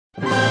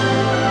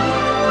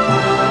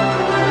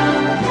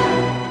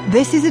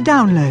This is a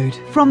download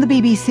from the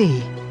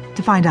BBC.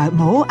 To find out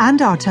more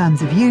and our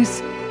terms of use,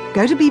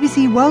 go to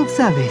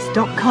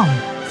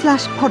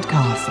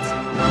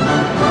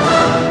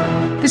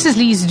bbcworldservice.com/podcasts. This is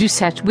Lyse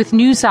Doucet with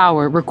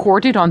Newshour,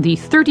 recorded on the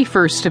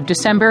 31st of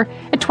December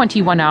at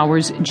 21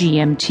 hours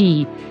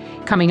GMT.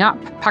 Coming up,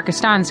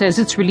 Pakistan says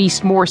it's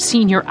released more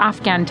senior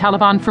Afghan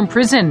Taliban from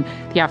prison.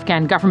 The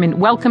Afghan government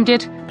welcomed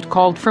it, but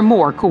called for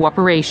more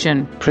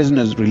cooperation.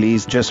 Prisoners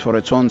released just for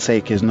its own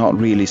sake is not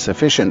really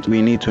sufficient.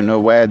 We need to know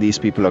where these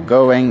people are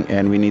going,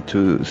 and we need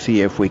to see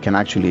if we can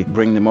actually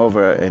bring them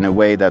over in a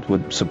way that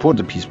would support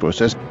the peace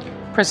process.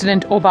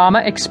 President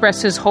Obama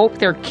expresses hope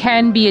there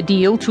can be a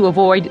deal to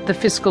avoid the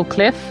fiscal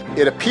cliff.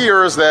 It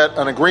appears that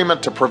an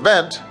agreement to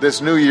prevent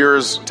this New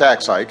Year's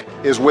tax hike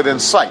is within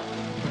sight,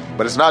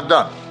 but it's not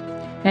done.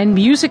 And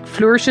music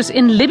flourishes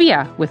in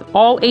Libya, with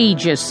all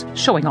ages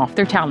showing off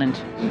their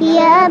talent.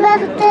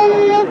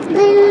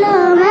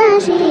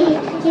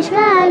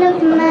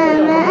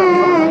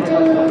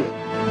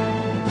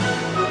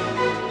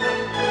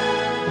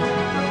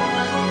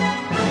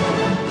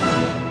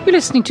 You're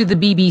listening to the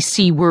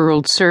BBC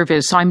World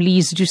Service. I'm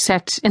Lyse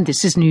Doucet, and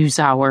this is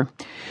Newshour.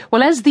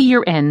 Well, as the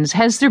year ends,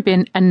 has there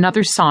been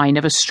another sign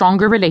of a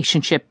stronger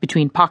relationship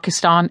between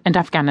Pakistan and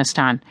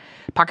Afghanistan?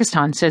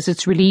 Pakistan says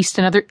it's released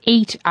another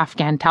 8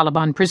 Afghan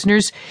Taliban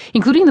prisoners,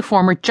 including the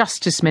former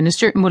Justice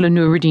Minister Mullah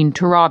Nuruddin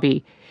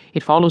Turabi.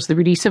 It follows the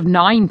release of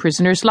 9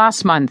 prisoners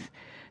last month.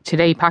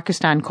 Today,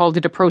 Pakistan called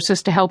it a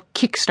process to help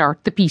kickstart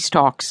the peace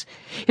talks.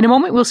 In a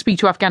moment, we'll speak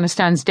to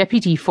Afghanistan's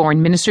Deputy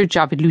Foreign Minister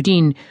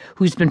Javed,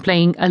 who's been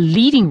playing a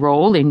leading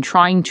role in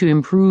trying to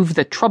improve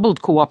the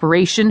troubled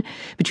cooperation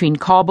between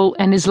Kabul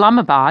and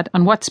Islamabad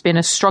on what's been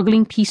a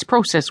struggling peace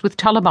process with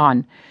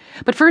Taliban.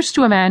 But first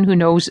to a man who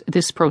knows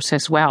this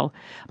process well.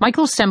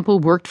 Michael Semple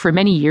worked for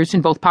many years in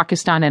both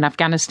Pakistan and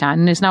Afghanistan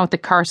and is now at the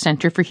Carr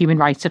Center for Human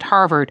Rights at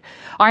Harvard.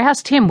 I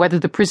asked him whether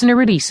the prisoner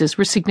releases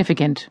were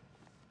significant.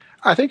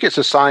 I think it's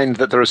a sign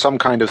that there is some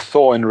kind of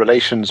thaw in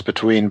relations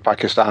between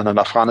Pakistan and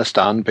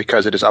Afghanistan,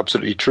 because it is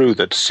absolutely true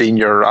that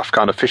senior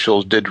Afghan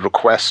officials did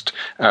request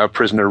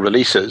prisoner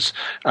releases.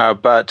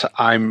 But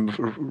I'm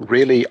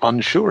really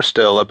unsure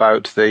still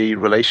about the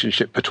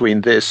relationship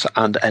between this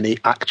and any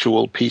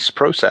actual peace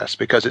process,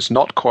 because it's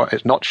not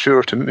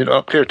clear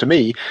to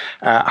me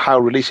how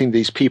releasing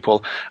these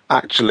people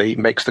actually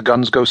makes the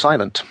guns go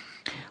silent.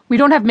 We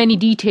don't have many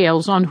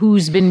details on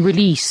who's been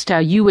released.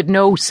 You would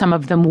know some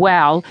of them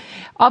well.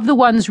 Of the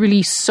ones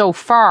released so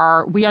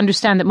far, we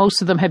understand that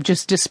most of them have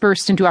just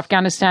dispersed into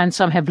Afghanistan.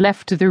 Some have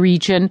left the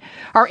region.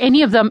 Are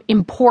any of them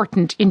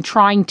important in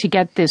trying to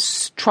get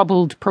this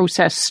troubled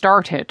process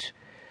started?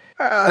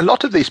 A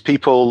lot of these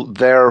people,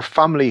 their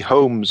family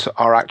homes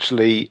are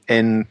actually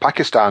in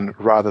Pakistan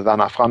rather than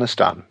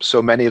Afghanistan.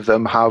 So many of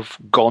them have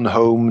gone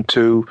home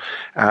to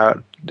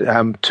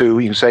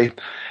you can say,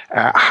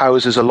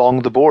 houses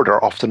along the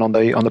border, often on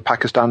the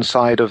Pakistan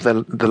side of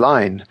the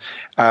line.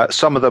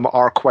 Some of them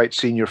are quite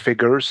senior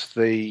figures.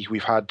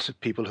 We've had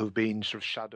people who've been sort of shadowed.